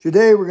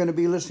Today we're going to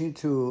be listening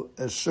to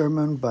a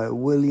sermon by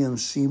William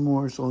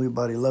Seymour. It's only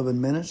about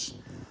 11 minutes.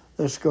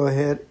 Let's go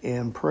ahead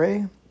and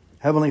pray.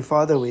 Heavenly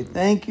Father, we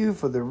thank you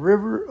for the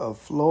river of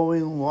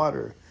flowing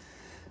water.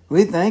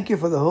 We thank you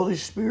for the Holy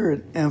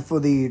Spirit and for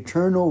the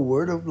eternal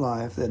word of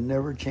life that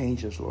never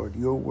changes, Lord,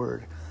 your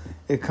word.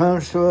 It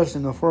comes to us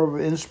in the form of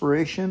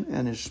inspiration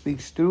and it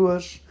speaks through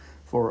us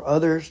for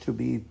others to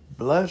be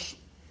blessed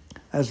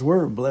as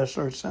we're blessed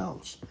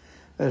ourselves,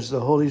 as the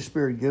Holy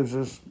Spirit gives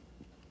us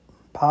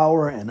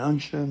power and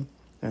unction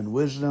and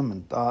wisdom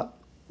and thought.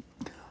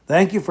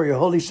 Thank you for your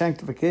holy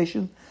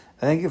sanctification.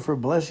 Thank you for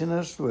blessing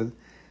us with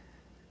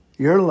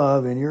your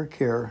love and your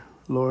care,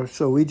 Lord.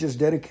 So we just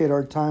dedicate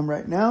our time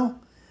right now.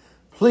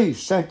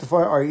 Please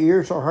sanctify our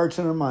ears, our hearts,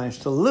 and our minds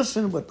to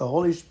listen with the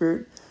Holy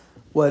Spirit,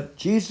 what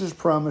Jesus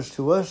promised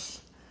to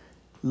us,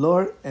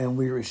 Lord, and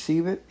we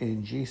receive it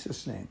in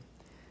Jesus' name.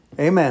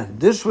 Amen.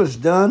 This was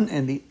done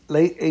in the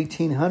late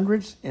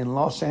 1800s in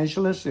Los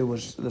Angeles. It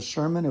was the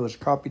sermon. It was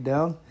copied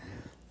down.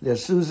 The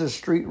Azusa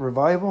Street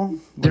Revival.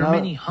 There are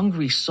many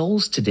hungry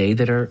souls today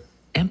that are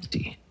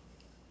empty.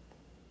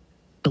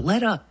 But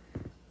let up.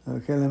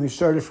 Okay, let me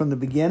start it from the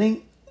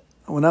beginning.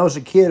 When I was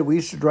a kid, we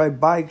used to drive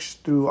bikes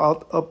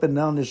throughout, up and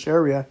down this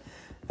area,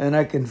 and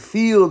I can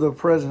feel the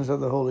presence of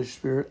the Holy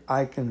Spirit.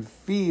 I can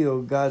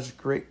feel God's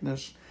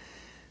greatness.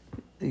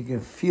 You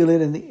can feel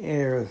it in the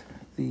air,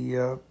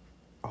 the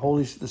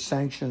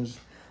sanctions,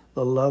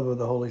 the love of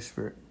the Holy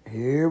Spirit.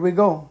 Here we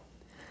go.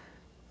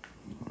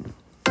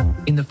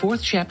 In the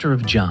 4th chapter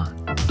of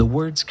John, the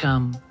words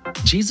come,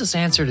 Jesus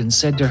answered and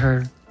said to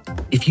her,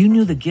 "If you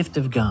knew the gift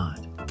of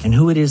God and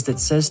who it is that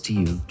says to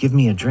you, 'Give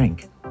me a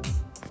drink,'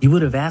 you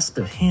would have asked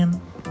of him,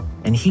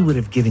 and he would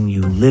have given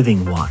you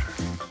living water."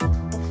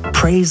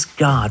 Praise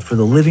God for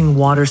the living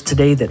waters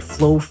today that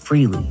flow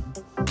freely,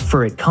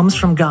 for it comes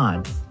from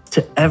God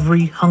to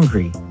every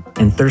hungry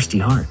and thirsty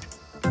heart.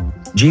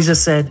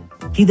 Jesus said,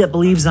 "He that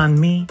believes on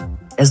me,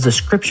 as the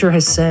scripture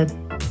has said,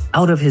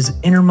 out of his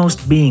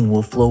innermost being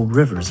will flow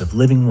rivers of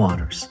living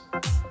waters."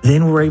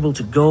 Then we're able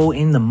to go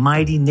in the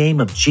mighty name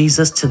of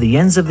Jesus to the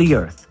ends of the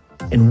earth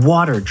and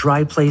water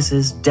dry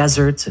places,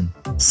 deserts, and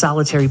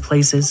solitary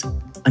places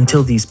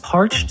until these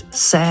parched,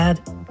 sad,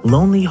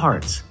 lonely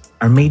hearts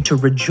are made to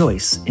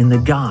rejoice in the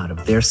God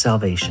of their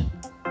salvation.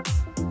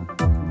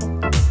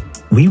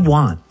 We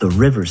want the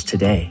rivers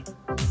today.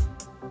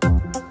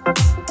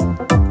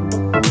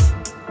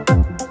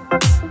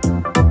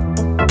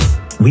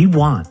 We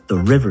want the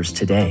rivers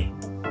today.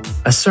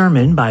 A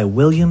sermon by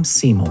William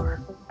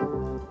Seymour.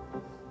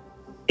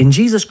 In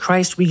Jesus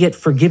Christ, we get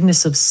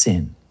forgiveness of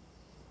sin,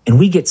 and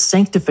we get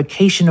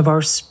sanctification of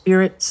our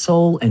spirit,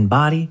 soul, and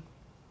body.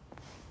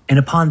 And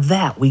upon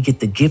that, we get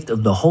the gift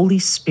of the Holy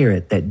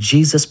Spirit that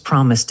Jesus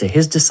promised to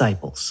his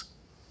disciples,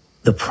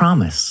 the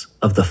promise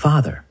of the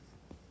Father.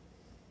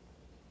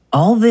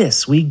 All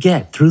this we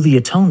get through the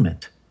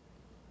atonement.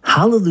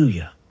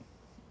 Hallelujah.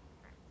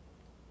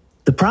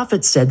 The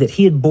prophet said that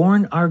he had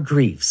borne our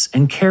griefs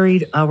and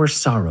carried our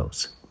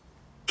sorrows.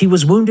 He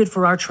was wounded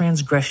for our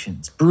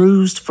transgressions,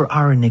 bruised for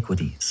our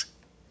iniquities.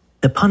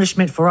 The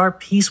punishment for our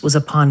peace was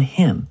upon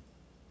him,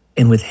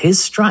 and with his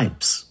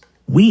stripes,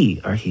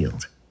 we are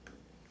healed.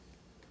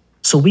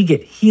 So we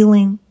get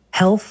healing,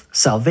 health,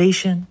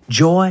 salvation,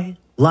 joy,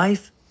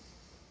 life,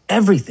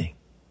 everything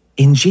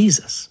in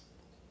Jesus.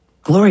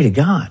 Glory to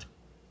God.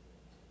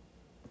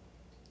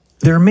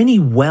 There are many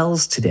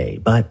wells today,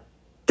 but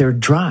they're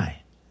dry.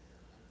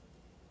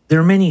 There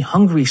are many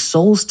hungry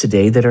souls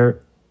today that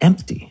are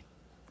empty.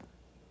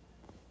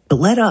 But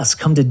let us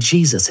come to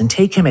Jesus and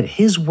take him at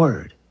his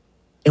word,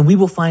 and we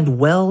will find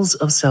wells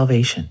of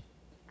salvation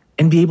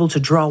and be able to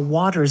draw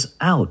waters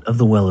out of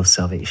the well of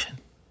salvation.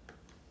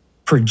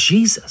 For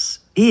Jesus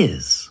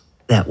is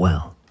that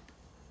well.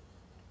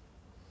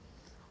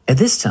 At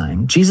this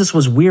time, Jesus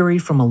was weary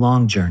from a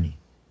long journey,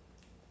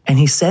 and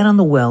he sat on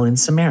the well in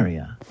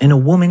Samaria, and a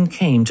woman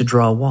came to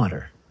draw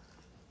water.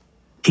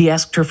 He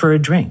asked her for a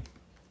drink.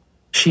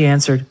 She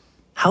answered,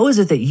 "How is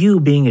it that you,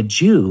 being a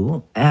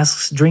Jew,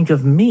 asks drink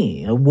of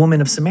me, a woman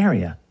of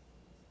Samaria?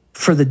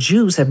 For the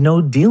Jews have no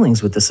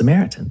dealings with the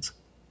Samaritans."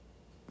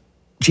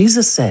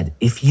 Jesus said,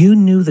 "If you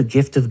knew the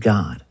gift of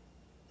God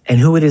and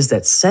who it is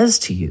that says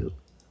to you,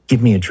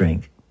 'Give me a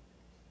drink,'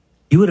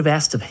 you would have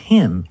asked of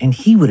him, and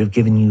he would have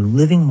given you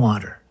living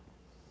water."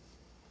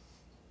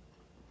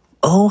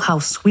 Oh, how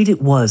sweet it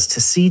was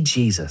to see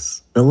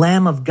Jesus, the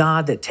Lamb of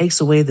God that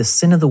takes away the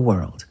sin of the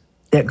world,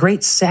 that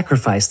great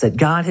sacrifice that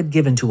God had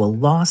given to a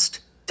lost,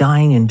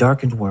 dying, and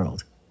darkened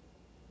world,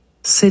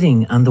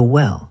 sitting on the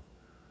well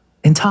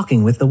and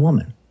talking with the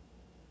woman.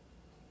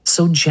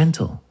 So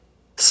gentle,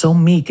 so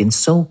meek, and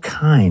so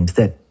kind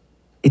that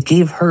it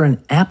gave her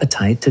an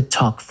appetite to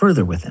talk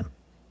further with him,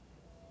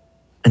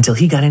 until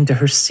he got into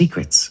her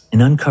secrets and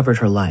uncovered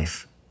her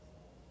life.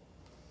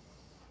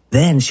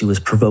 Then she was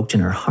provoked in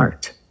her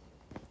heart,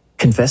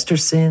 confessed her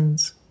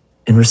sins,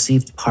 and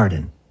received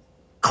pardon,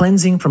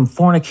 cleansing from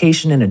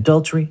fornication and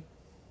adultery,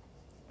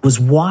 was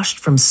washed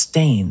from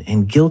stain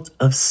and guilt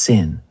of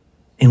sin,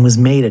 and was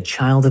made a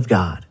child of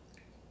God.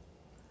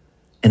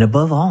 And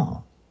above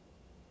all,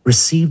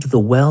 received the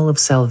well of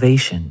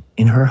salvation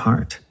in her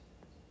heart.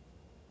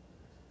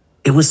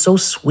 It was so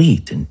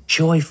sweet and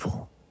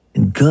joyful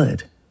and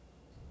good.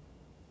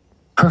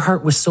 Her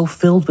heart was so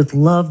filled with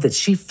love that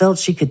she felt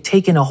she could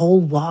take in a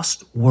whole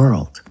lost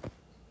world.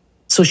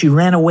 So she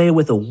ran away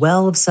with a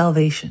well of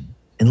salvation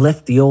and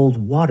left the old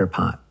water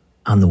pot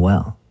on the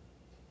well.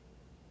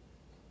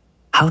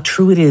 How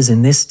true it is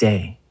in this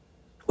day.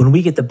 When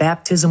we get the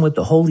baptism with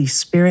the Holy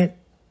Spirit,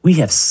 we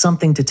have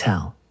something to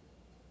tell.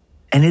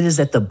 And it is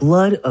that the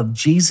blood of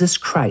Jesus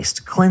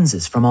Christ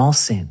cleanses from all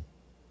sin.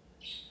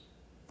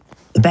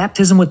 The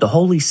baptism with the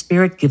Holy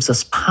Spirit gives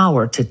us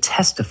power to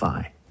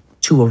testify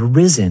to a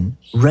risen,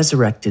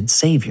 resurrected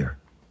Savior.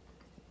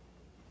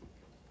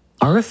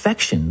 Our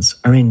affections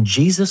are in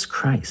Jesus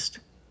Christ,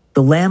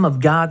 the Lamb of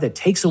God that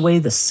takes away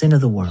the sin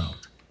of the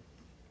world.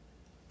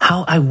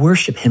 How I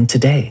worship him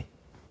today.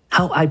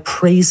 How I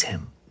praise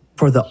him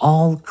for the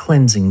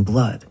all-cleansing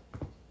blood.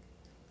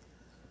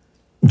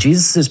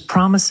 Jesus'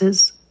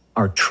 promises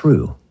are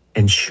true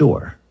and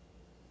sure.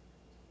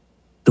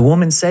 The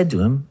woman said to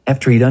him,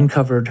 after he'd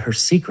uncovered her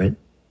secret,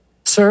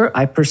 "Sir,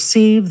 I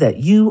perceive that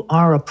you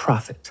are a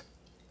prophet."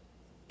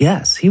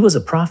 Yes, he was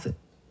a prophet.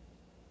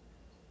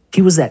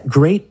 He was that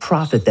great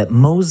prophet that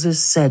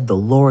Moses said the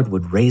Lord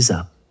would raise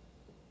up.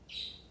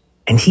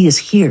 And he is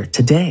here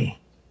today.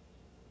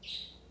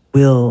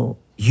 Will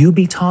you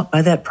be taught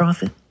by that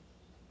prophet?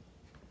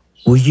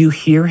 Will you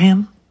hear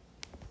him?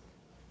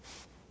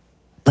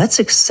 Let's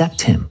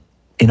accept him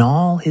in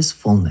all his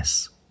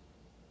fullness.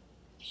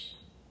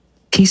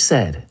 He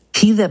said,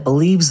 "He that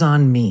believes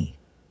on me,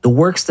 the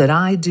works that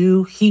I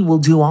do, he will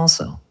do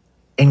also.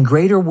 And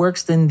greater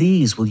works than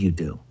these will you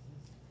do,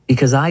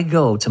 because I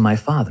go to my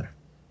Father."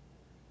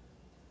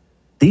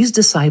 These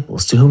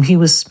disciples to whom he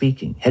was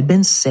speaking had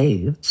been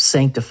saved,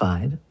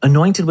 sanctified,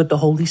 anointed with the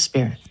Holy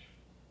Spirit.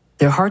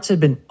 Their hearts had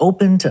been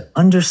opened to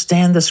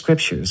understand the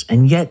scriptures,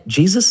 and yet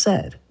Jesus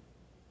said,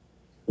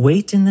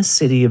 "Wait in the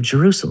city of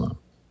Jerusalem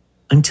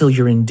until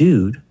you're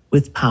endued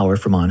with power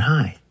from on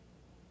high."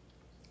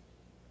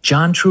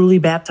 John truly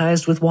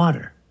baptized with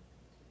water,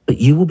 but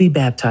you will be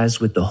baptized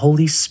with the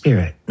Holy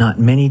Spirit not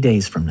many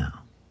days from now.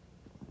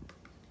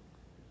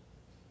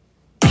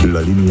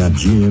 La línea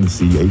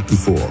GMC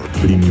 84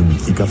 Premium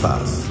y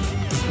Capaz.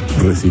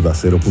 Reciba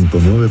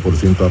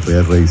 0.9%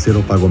 APR y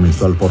 0 pago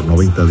mensual por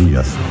 90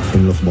 días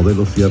en los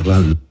modelos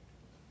Sierra.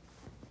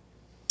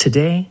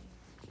 Today,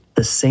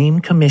 the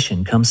same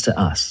commission comes to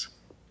us.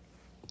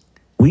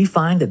 We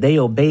find that they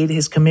obeyed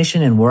his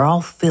commission and were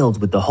all filled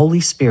with the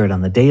Holy Spirit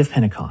on the day of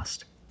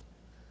Pentecost.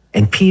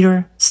 And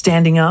Peter,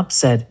 standing up,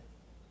 said,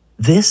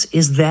 "This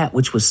is that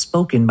which was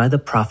spoken by the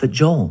prophet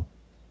Joel."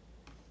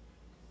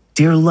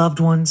 Dear loved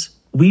ones,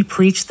 we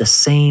preach the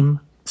same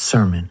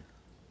sermon.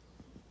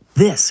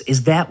 This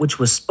is that which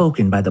was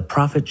spoken by the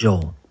prophet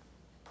Joel.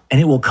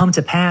 "And it will come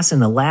to pass in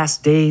the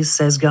last days,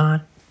 says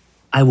God,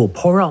 I will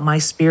pour out my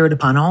spirit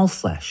upon all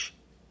flesh,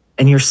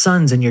 and your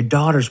sons and your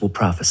daughters will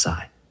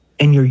prophesy,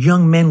 and your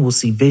young men will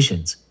see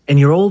visions, and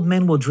your old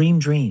men will dream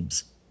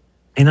dreams.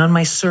 And on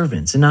my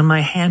servants and on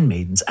my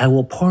handmaidens I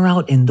will pour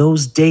out in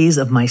those days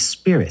of my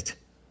spirit,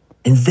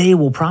 and they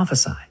will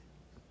prophesy."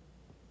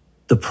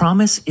 The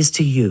promise is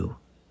to you,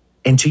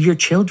 and to your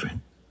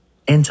children,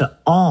 and to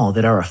all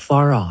that are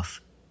afar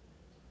off,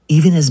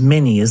 even as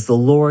many as the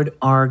Lord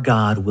our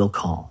God will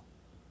call.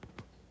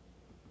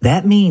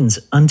 That means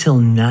until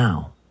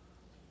now,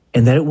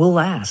 and that it will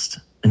last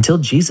until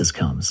Jesus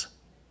comes.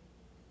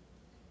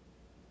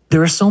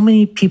 There are so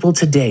many people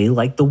today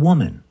like the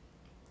woman.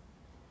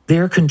 They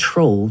are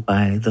controlled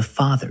by the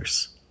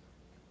fathers.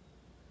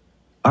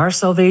 Our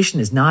salvation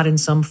is not in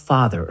some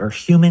father or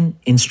human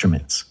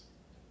instruments.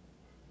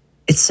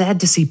 It's sad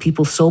to see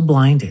people so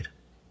blinded,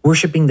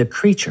 worshiping the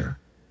creature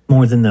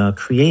more than the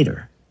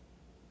creator.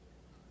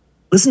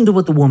 Listen to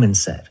what the woman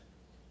said.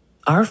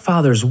 "Our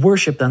fathers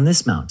worshipped on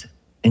this mountain,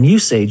 and you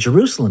say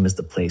Jerusalem is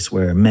the place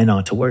where men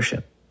ought to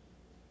worship."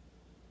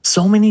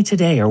 So many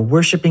today are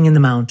worshiping in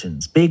the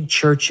mountains, big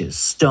churches,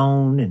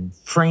 stone and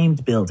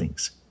framed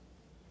buildings.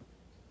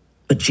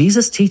 But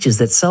Jesus teaches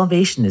that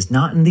salvation is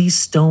not in these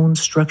stone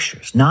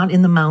structures, not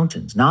in the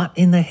mountains, not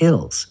in the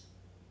hills,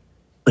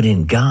 but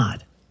in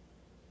God.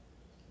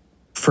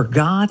 For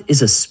God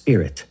is a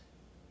spirit.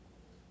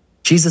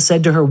 Jesus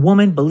said to her,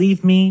 "Woman,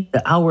 believe me,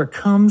 the hour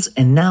comes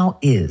and now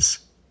is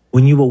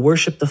when you will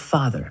worship the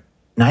Father,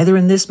 neither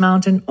in this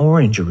mountain or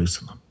in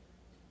Jerusalem."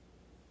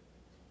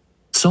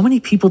 So many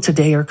people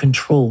today are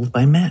controlled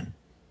by men.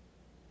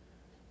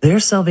 Their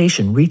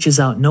salvation reaches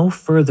out no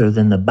further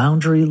than the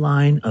boundary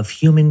line of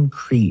human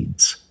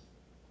creeds.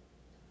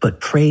 But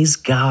praise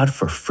God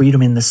for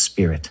freedom in the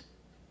Spirit.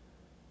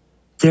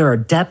 There are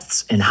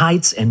depths and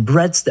heights and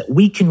breadths that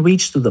we can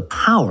reach through the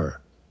power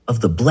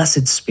of the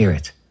blessed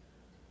Spirit.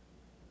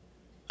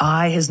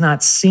 Eye has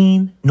not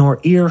seen,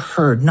 nor ear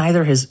heard,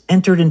 neither has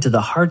entered into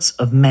the hearts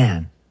of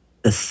man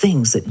the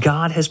things that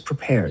God has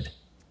prepared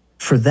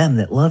for them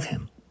that love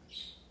him.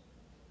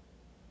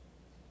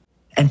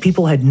 And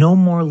people had no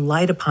more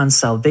light upon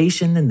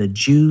salvation than the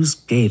Jews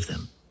gave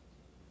them.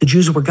 The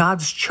Jews were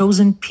God's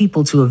chosen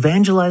people to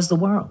evangelize the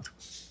world.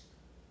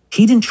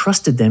 He'd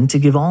entrusted them to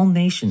give all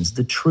nations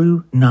the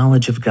true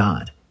knowledge of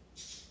God.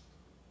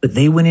 But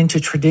they went into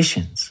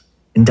traditions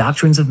and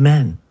doctrines of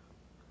men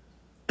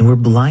and were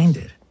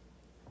blinded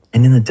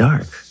and in the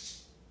dark.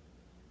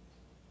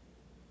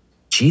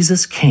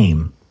 Jesus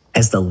came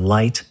as the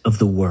light of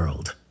the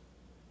world,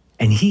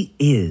 and he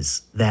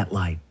is that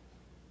light.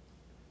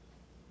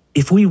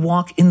 If we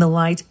walk in the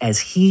light as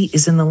he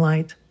is in the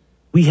light,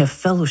 we have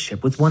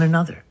fellowship with one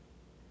another.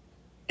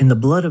 And the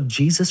blood of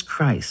Jesus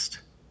Christ,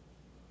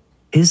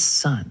 his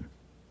Son,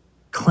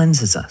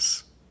 cleanses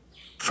us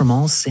from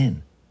all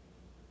sin.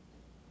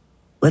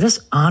 Let us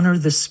honor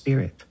the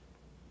Spirit,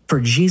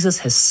 for Jesus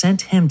has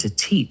sent him to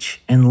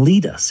teach and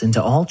lead us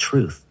into all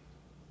truth.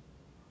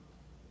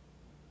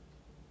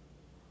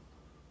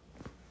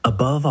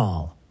 Above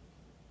all,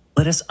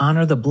 let us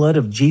honor the blood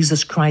of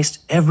Jesus Christ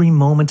every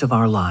moment of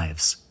our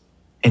lives,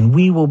 and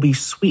we will be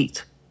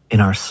sweet in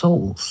our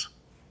souls.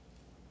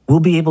 We'll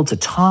be able to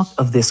talk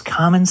of this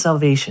common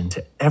salvation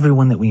to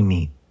everyone that we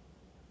meet.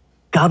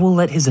 God will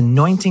let his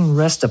anointing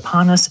rest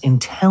upon us in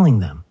telling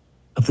them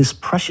of this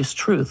precious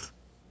truth.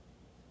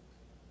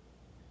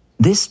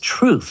 This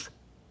truth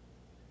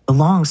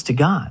belongs to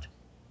God.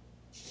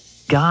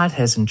 God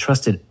has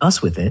entrusted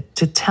us with it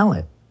to tell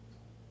it.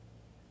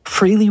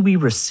 Freely we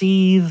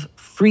receive,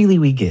 freely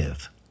we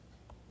give.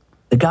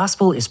 The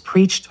gospel is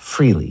preached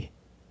freely,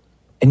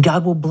 and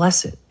God will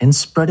bless it and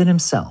spread it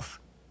himself.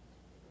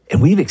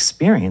 And we've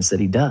experienced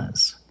that he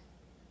does.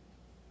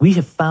 We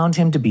have found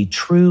him to be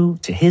true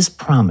to his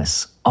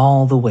promise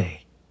all the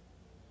way.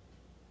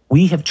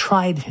 We have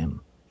tried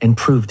him and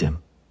proved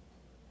him.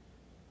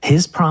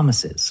 His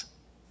promises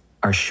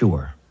are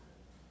sure.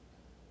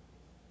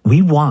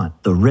 We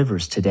want the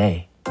rivers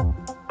today.